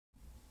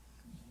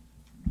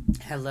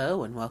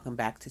Hello, and welcome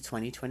back to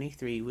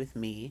 2023 with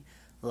me,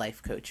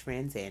 Life Coach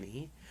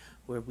Franzani,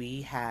 where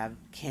we have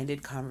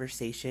candid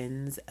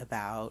conversations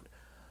about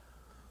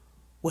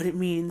what it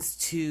means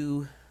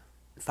to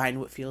find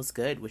what feels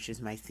good, which is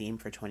my theme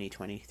for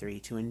 2023,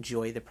 to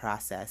enjoy the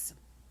process.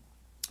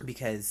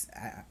 Because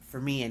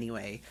for me,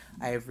 anyway,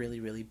 I have really,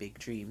 really big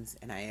dreams,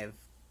 and I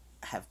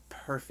have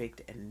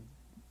perfect and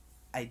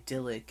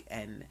idyllic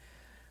and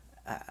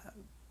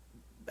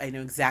I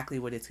know exactly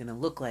what it's going to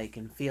look like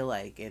and feel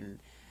like. And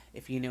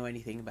if you know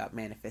anything about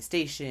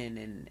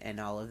manifestation and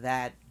all of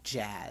that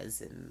jazz,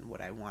 and what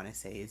I want to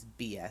say is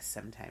BS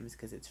sometimes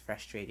because it's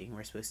frustrating.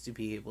 We're supposed to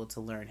be able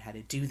to learn how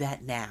to do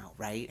that now,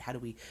 right? How do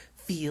we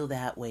feel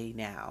that way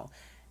now?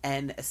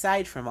 And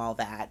aside from all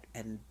that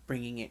and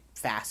bringing it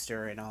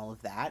faster and all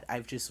of that,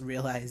 I've just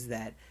realized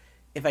that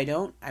if I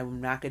don't, I'm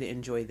not going to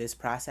enjoy this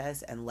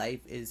process, and life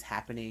is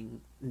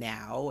happening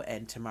now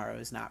and tomorrow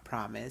is not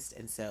promised.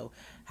 And so,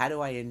 how do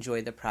I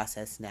enjoy the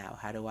process now?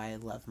 How do I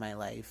love my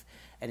life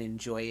and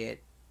enjoy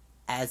it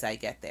as I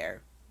get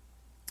there?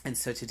 And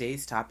so,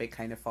 today's topic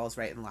kind of falls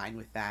right in line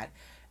with that.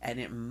 And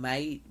it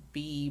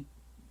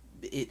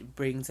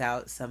brings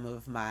out some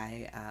of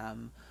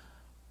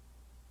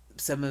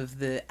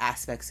the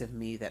aspects of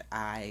me that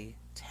I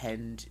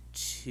tend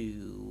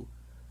to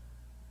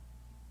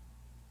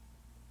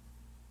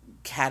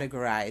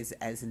categorize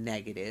as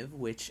negative,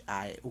 which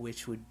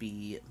would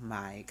be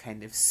my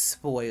kind of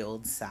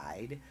spoiled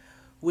side,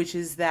 which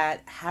is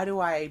that how do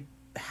I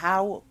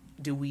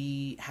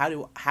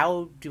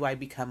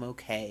become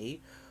okay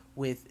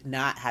with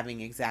not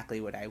having exactly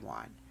what I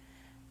want?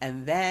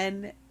 And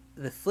then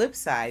the flip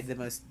side, the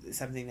most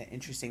something that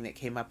interesting that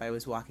came up, I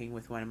was walking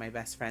with one of my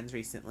best friends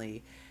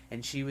recently,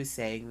 and she was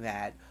saying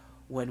that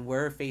when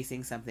we're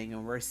facing something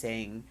and we're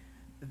saying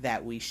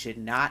that we should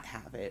not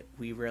have it,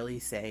 we really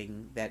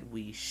saying that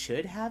we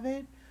should have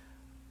it.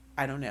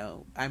 I don't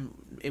know.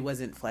 It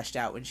wasn't fleshed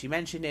out when she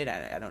mentioned it.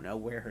 I don't know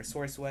where her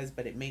source was,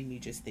 but it made me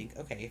just think,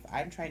 okay, if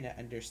I'm trying to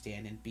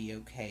understand and be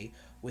okay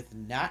with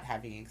not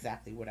having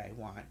exactly what I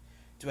want,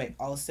 do I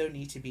also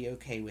need to be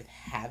okay with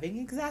having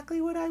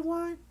exactly what I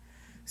want?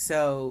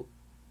 So,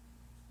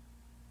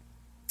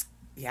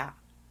 yeah.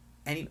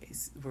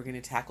 Anyways, we're going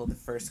to tackle the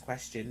first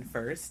question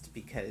first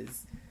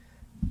because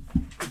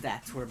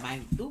that's where my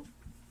oop,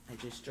 I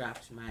just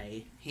dropped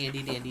my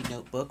handy dandy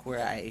notebook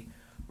where I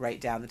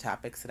write down the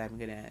topics that I'm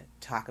going to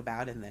talk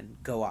about and then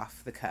go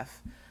off the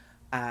cuff.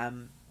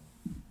 Um,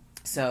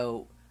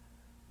 so,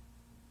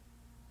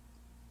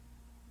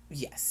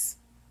 yes,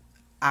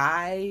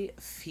 I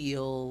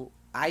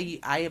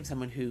am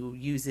someone who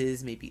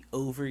uses, maybe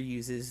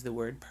overuses the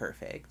word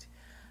perfect.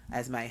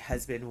 As my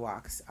husband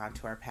walks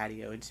onto our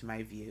patio into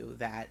my view,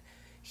 that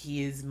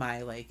he is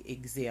my like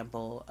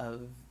example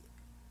of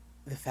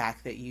the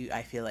fact that you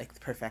I feel like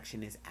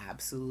perfection is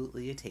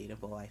absolutely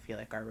attainable. I feel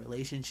like our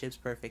relationship's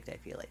perfect. I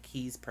feel like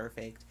he's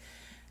perfect.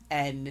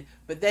 And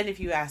but then if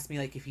you ask me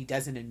like if he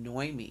doesn't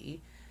annoy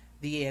me,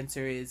 the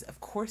answer is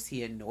of course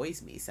he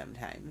annoys me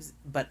sometimes,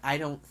 but I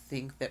don't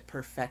think that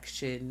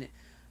perfection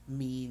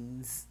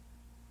means,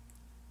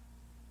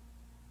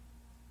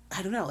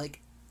 I don't know, like,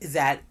 is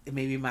that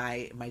maybe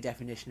my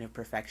definition of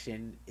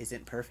perfection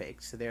isn't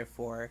perfect, so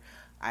therefore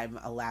I'm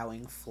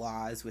allowing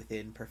flaws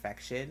within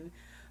perfection.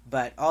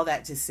 But all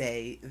that to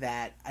say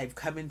that I've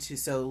come into,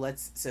 so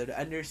to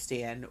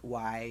understand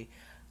why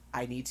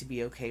I need to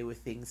be okay with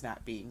things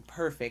not being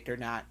perfect, or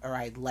not, or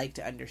I'd like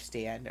to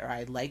understand, or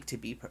I'd like to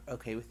be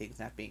okay with things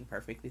not being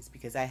perfect. It's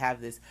because I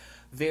have this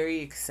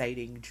very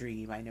exciting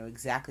dream. I know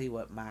exactly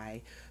what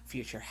my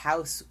future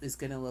house is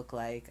going to look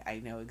like. I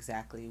know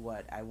exactly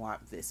what I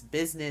want this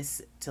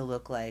business to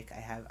look like.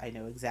 I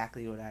know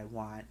exactly what I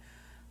want,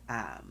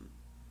 um,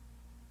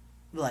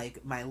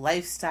 like my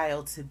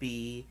lifestyle to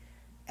be,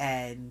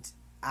 and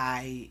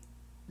I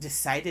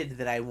decided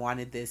that I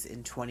wanted this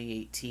in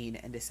 2018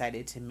 and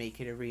decided to make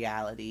it a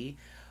reality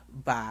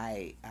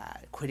by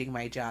quitting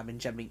my job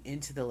and jumping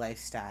into the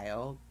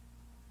lifestyle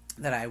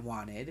that I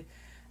wanted.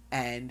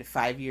 And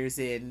 5 years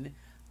in,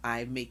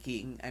 I'm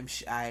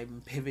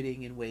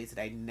pivoting in ways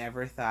that I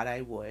never thought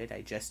I would.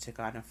 I just took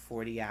on a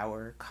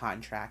 40-hour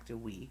contract a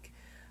week,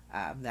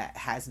 that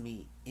has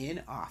me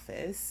in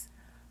office,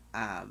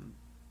 um,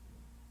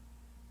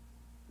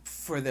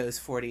 for those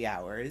 40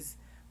 hours,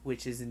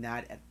 which is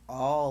not at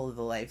all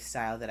the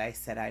lifestyle that I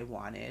said I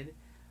wanted.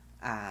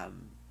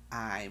 Um,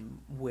 I'm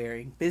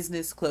wearing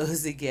business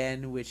clothes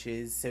again, which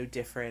is so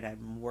different.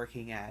 I'm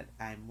working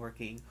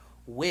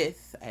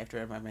with, I have to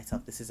remind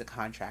myself this is a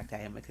contract. I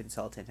am a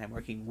consultant. I'm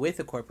working with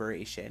a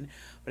corporation,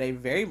 but I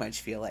very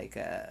much feel like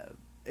a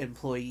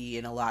employee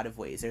in a lot of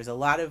ways. There's a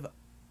lot of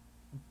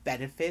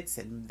benefits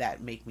and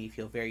that make me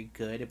feel very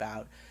good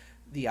about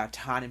the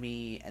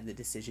autonomy and the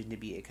decision to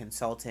be a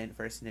consultant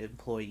versus an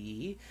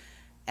employee.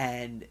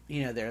 And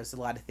there's a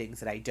lot of things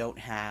that I don't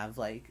have,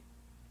 like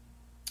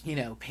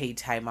paid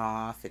time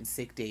off and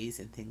sick days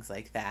and things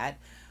like that.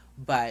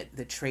 But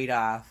the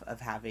trade-off of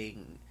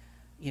having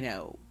you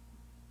know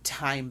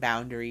time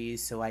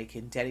boundaries so I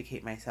can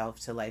dedicate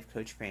myself to Life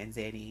Coach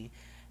Franzani,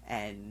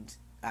 and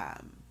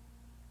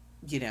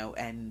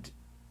and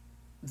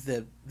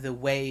the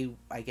way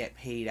I get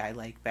paid I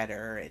like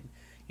better,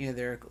 and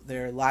there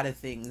are a lot of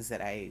things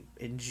that I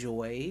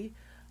enjoy,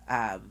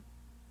 um,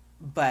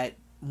 but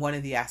one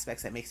of the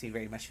aspects that makes me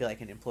very much feel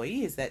like an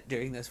employee is that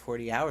during those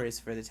 40 hours,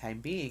 for the time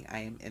being, I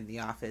am in the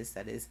office.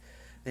 That is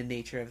the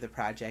nature of the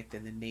project,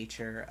 and the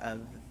nature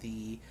of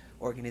the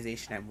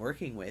organization I'm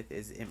working with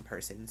is in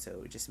person,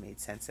 so it just made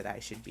sense that I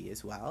should be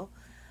as well.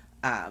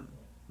 um,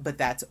 but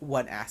that's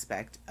one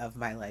aspect of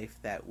my life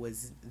that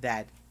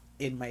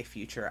in my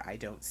future I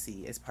don't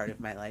see as part of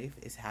my life,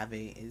 is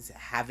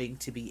having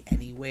to be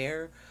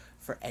anywhere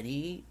for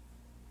any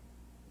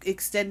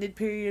extended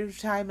period of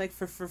time, like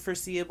for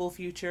foreseeable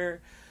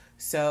future.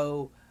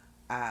 So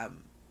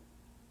um,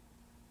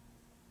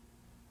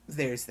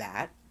 there's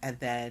that. And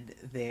then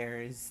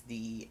there's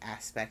the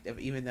aspect of,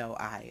 even though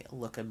I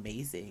look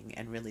amazing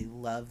and really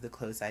love the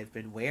clothes I've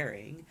been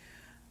wearing,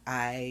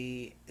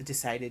 I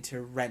decided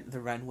to rent the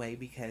runway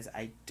because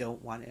I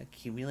don't want to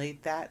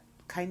accumulate that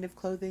kind of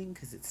clothing,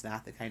 because it's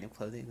not the kind of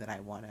clothing that I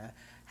want to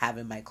have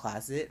in my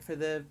closet for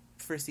the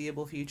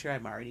foreseeable future.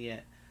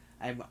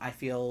 I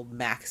feel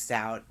maxed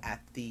out at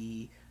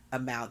the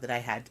amount that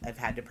I've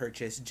had to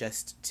purchase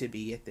just to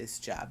be at this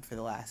job for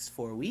the last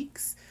 4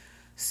 weeks.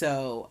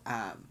 So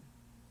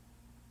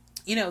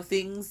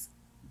things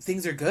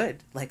are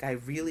good. Like, I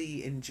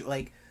really enjoy,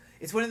 like,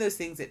 it's one of those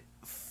things that,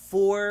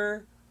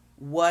 for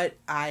what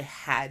I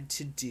had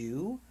to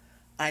do,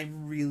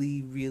 I'm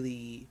really,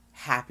 really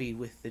happy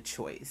with the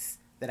choices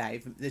that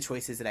I've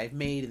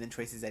made, and the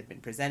choices I've been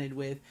presented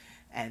with,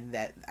 and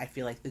that I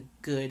feel like the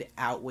good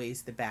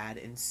outweighs the bad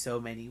in so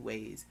many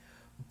ways.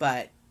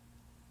 But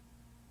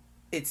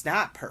it's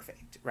not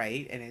perfect,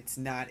 right? And it's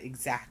not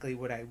exactly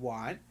what I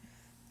want.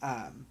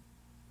 Um,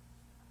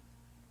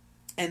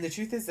 and the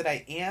truth is that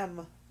I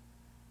am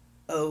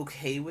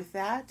okay with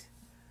that.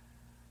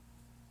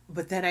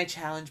 But then I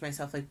challenge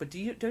myself, like, but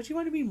don't you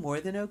want to be more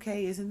than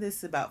okay? Isn't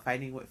this about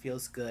finding what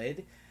feels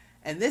good?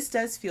 And this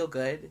does feel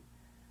good.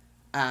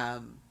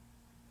 Um,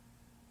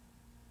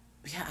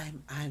 yeah,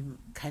 I'm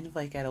kind of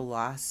like at a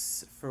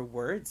loss for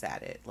words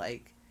at it.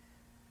 Like,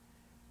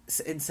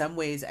 in some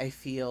ways, I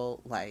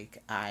feel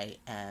like I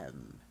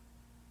am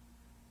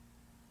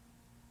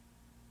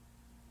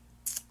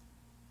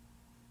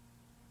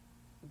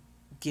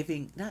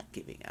not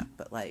giving up,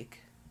 but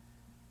like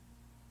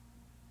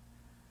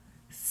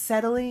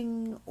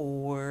settling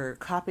or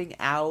copping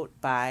out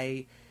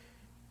by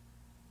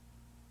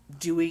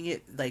doing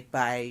it, like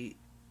by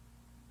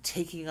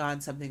taking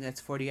on something that's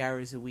 40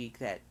 hours a week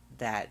that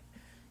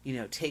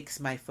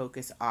takes my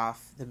focus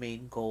off the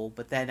main goal.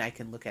 But then I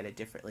can look at it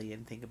differently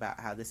and think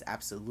about how this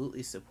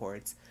absolutely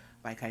supports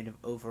my kind of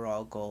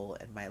overall goal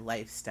and my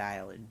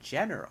lifestyle in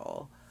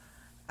general.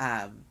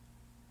 um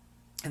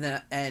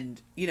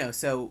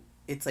so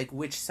it's like,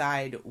 which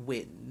side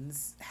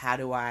wins? How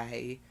do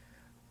I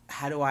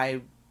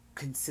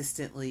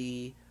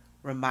consistently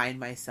remind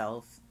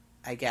myself,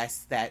 I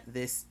guess, that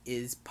this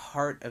is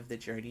part of the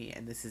journey,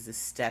 and this is a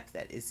step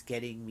that is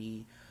getting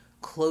me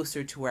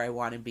closer to where I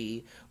want to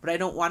be. But I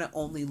don't want to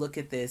only look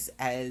at this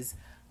as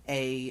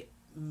a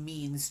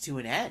means to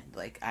an end.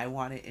 Like, I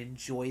want to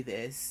enjoy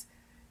this.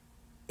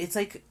 It's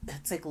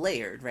like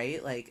layered,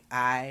 right? Like,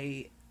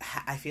 I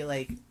feel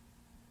like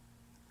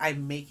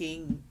I'm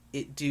making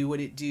it do what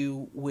it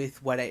do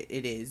with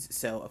it is.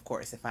 So, of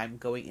course, if I'm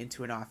going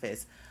into an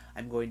office,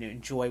 I'm going to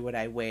enjoy what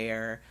I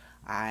wear.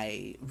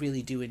 I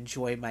really do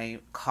enjoy my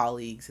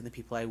colleagues and the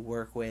people I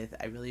work with.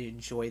 I really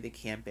enjoy the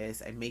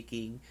campus. I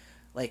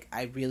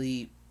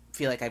really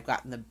feel like I've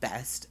gotten the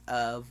best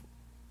of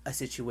a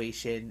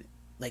situation.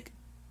 Like,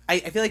 I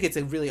feel like it's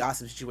a really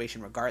awesome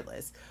situation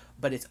regardless,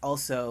 but it's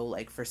also,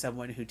 like, for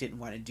someone who didn't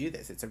want to do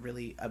this, it's a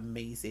really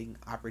amazing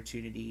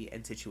opportunity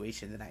and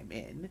situation that I'm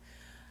in.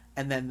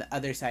 And then the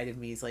other side of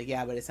me is like,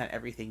 yeah, but it's not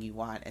everything you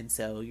want, and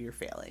so you're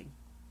failing.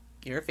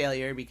 You're a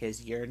failure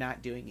because you're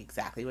not doing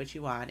exactly what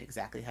you want,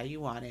 exactly how you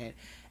want it,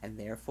 and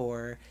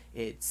therefore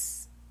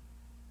it's,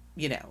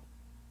 you know,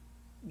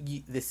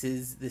 you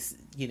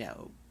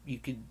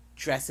could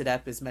dress it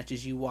up as much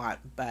as you want,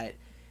 but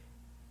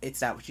it's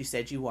not what you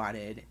said you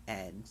wanted,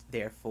 and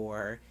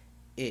therefore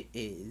it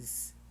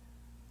is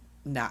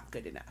not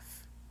good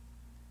enough.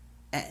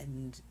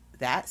 And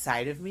that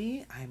side of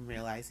me, I'm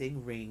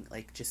realizing,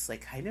 just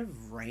like kind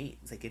of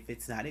reigns. Like, if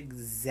it's not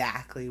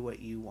exactly what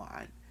you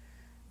want,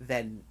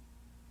 then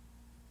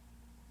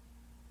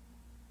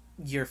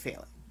you're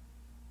failing.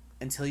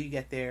 Until you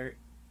get there,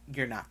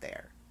 you're not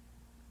there.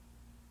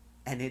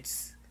 And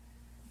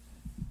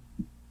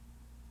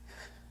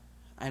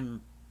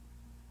I'm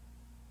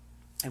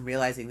I'm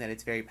realizing that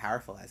it's very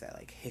powerful as I,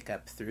 like,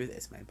 hiccup through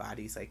this. My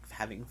body's like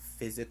having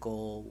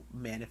physical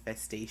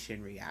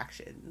manifestation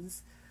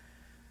reactions.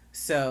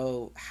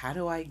 So, how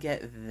do I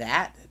get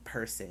that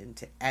person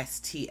to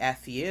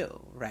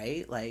STFU,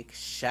 right? Like,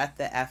 shut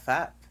the F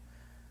up,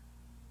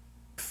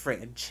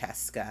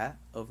 Francesca,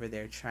 over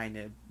there trying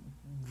to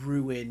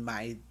ruin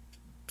my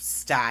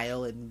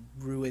style and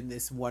ruin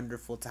this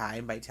wonderful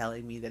time by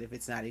telling me that if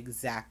it's not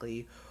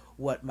exactly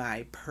what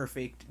my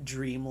perfect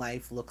dream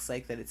life looks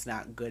like, that it's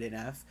not good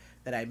enough,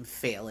 that I'm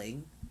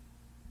failing.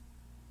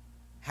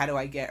 How do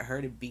I get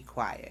her to be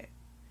quiet?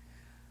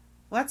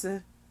 Lots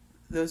of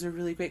those are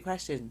really great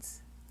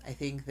questions. I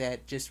think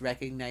that just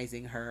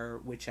recognizing her,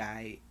 which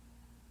I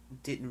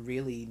didn't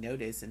really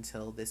notice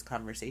until this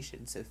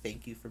conversation, so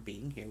thank you for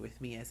being here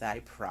with me as I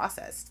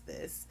processed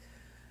this,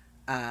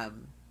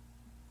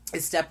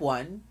 is step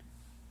one.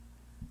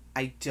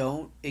 I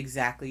don't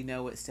exactly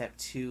know what step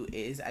two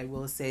is. I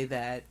will say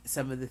that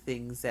some of the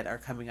things that are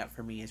coming up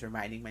for me is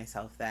reminding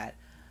myself that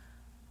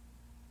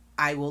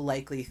I will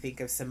likely think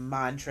of some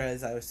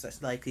mantras. I will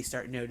likely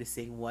start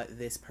noticing what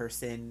this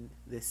person,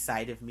 this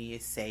side of me,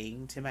 is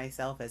saying to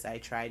myself as I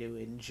try to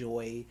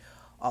enjoy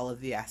all of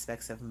the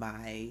aspects of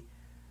my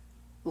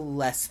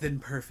less than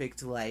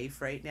perfect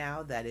life right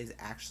now that is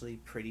actually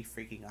pretty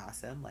freaking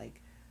awesome.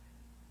 Like,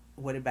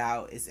 what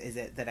about is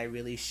it that I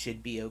really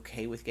should be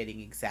okay with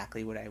getting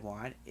exactly what I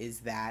want?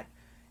 Is that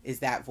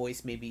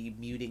voice maybe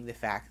muting the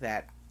fact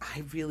that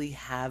I really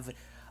have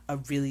a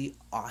really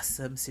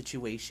awesome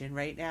situation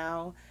right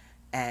now,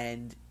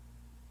 and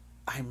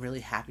I'm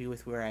really happy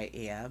with where I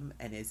am?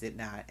 And is it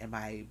not? Am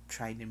I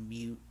trying to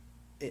mute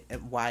it?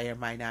 Why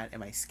am I not?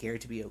 Am I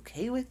scared to be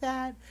okay with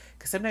that?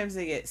 Because sometimes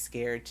I get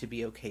scared to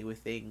be okay with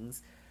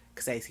things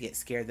because I get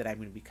scared that I'm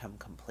going to become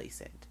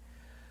complacent.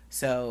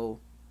 So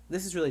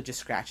this is really just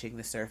scratching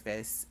the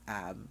surface.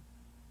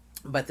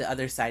 But the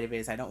other side of it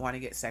is I don't want to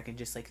get stuck in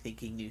just like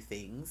thinking new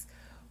things.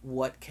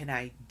 What can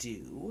I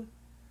do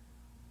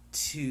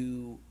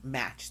to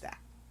match that?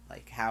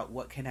 Like,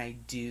 what can I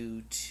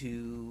do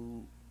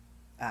to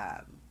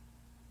um,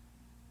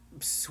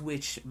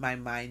 switch my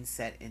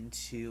mindset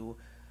into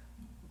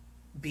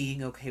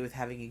being okay with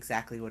having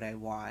exactly what I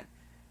want,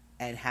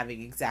 and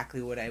having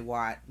exactly what I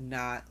want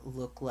not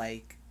look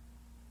like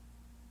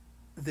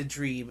the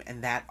dream,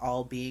 and that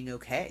all being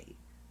okay,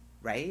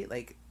 right?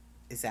 Like,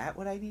 is that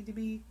what I need to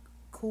be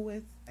cool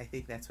with? I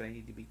think that's what I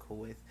need to be cool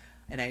with.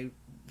 And I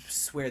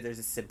swear there's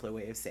a simpler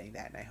way of saying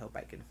that, and I hope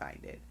I can find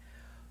it.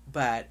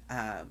 But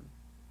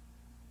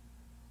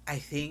I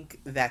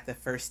think that the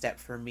first step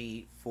for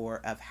me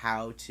for of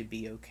how to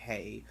be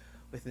okay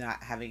with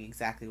not having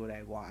exactly what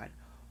I want,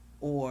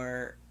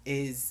 or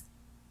is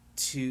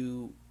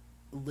to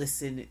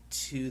listen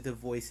to the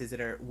voices that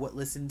are what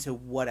listen to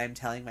what I'm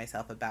telling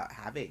myself about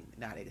having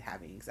not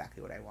having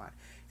exactly what I want,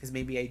 because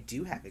maybe I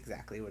do have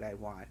exactly what I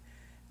want,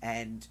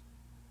 and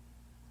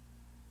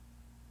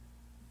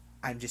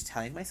I'm just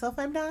telling myself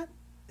I'm not.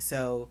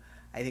 So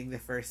I think the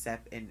first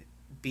step in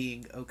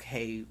being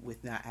okay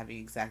with not having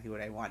exactly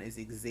what I want is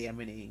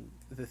examining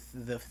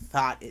the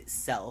thought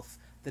itself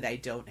that I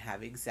don't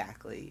have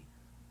exactly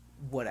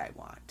what I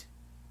want.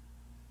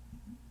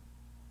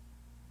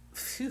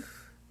 Phew.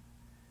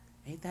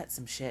 Ain't that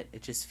some shit?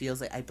 It just feels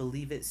like I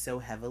believe it so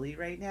heavily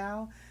right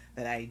now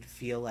that I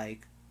feel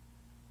like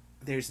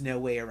there's no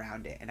way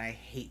around it. And I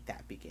hate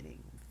that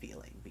beginning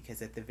feeling,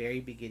 because at the very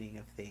beginning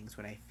of things,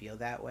 when I feel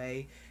that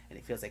way and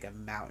it feels like a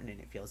mountain and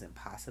it feels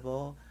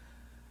impossible,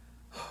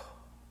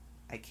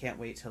 I can't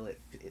wait till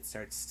it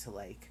starts to,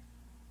 like,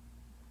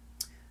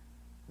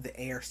 the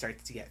air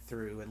starts to get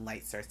through and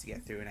light starts to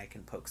get through and I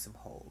can poke some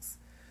holes.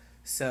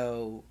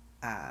 So,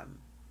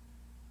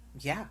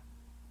 yeah,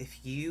 if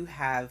you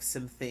have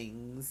some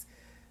things,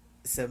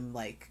 some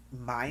like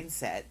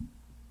mindset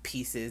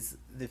pieces,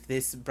 if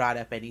this brought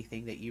up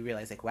anything that you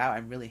realize, like, wow,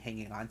 I'm really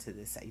hanging on to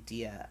this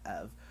idea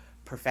of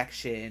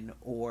perfection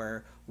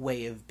or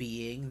way of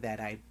being that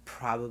I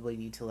probably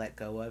need to let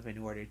go of in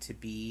order to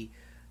be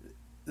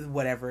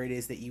whatever it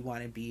is that you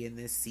want to be in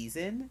this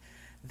season,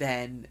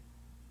 then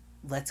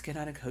let's get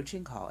on a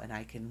coaching call and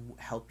I can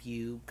help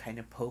you kind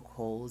of poke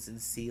holes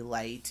and see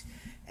light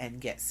and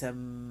get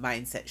some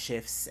mindset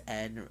shifts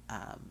and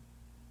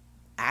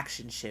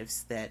action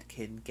shifts that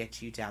can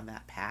get you down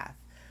that path.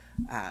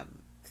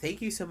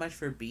 Thank you so much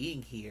for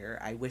being here.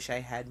 I wish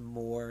I had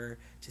more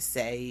to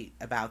say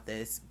about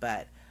this,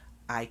 but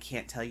I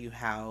can't tell you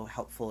how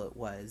helpful it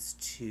was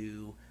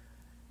to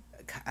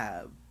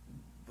uh,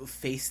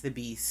 face the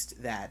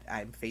beast that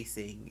I'm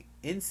facing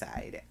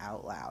inside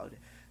out loud.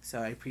 So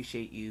I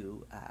appreciate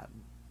you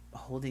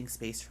holding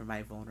space for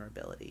my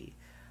vulnerability.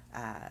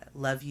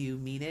 Love you,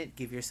 mean it,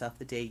 give yourself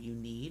the day you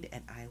need,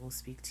 and I will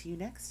speak to you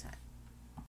next time.